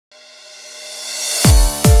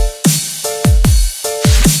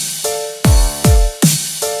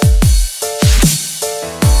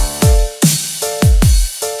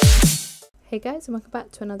guys, and welcome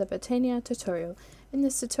back to another Botania tutorial. In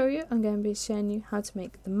this tutorial I'm going to be showing you how to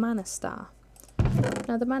make the mana star.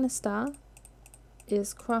 Now the mana star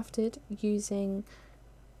is crafted using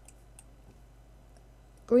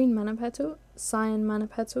green mana petal, cyan mana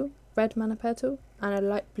petal, red mana petal and a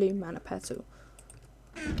light blue mana petal.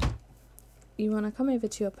 You want to come over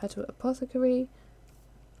to your petal apothecary,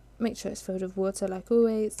 make sure it's filled with water like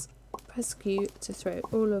always, press Q to throw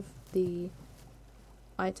all of the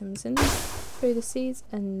items in, throw the seeds,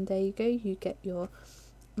 and there you go, you get your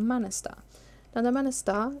mana star. Now the mana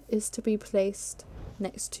star is to be placed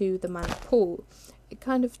next to the mana pool. It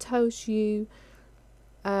kind of tells you,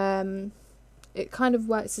 it kind of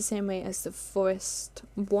works the same way as the forest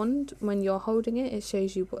wand. When you're holding it, it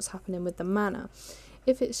shows you what's happening with the mana.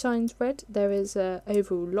 If it shines red, there is a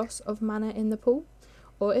overall loss of mana in the pool,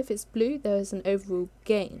 or if it's blue, there is an overall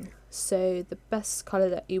gain. So the best colour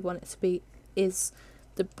that you want it to be is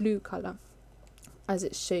the blue colour, as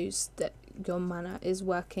it shows that your mana is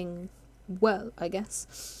working well, I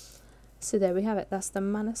guess. So there we have it, that's the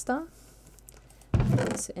mana star.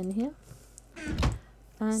 Place it in here.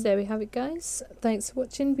 And there we have it, guys. Thanks for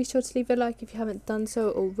watching. Be sure to leave a like if you haven't done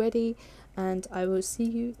so already, and I will see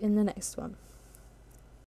you in the next one.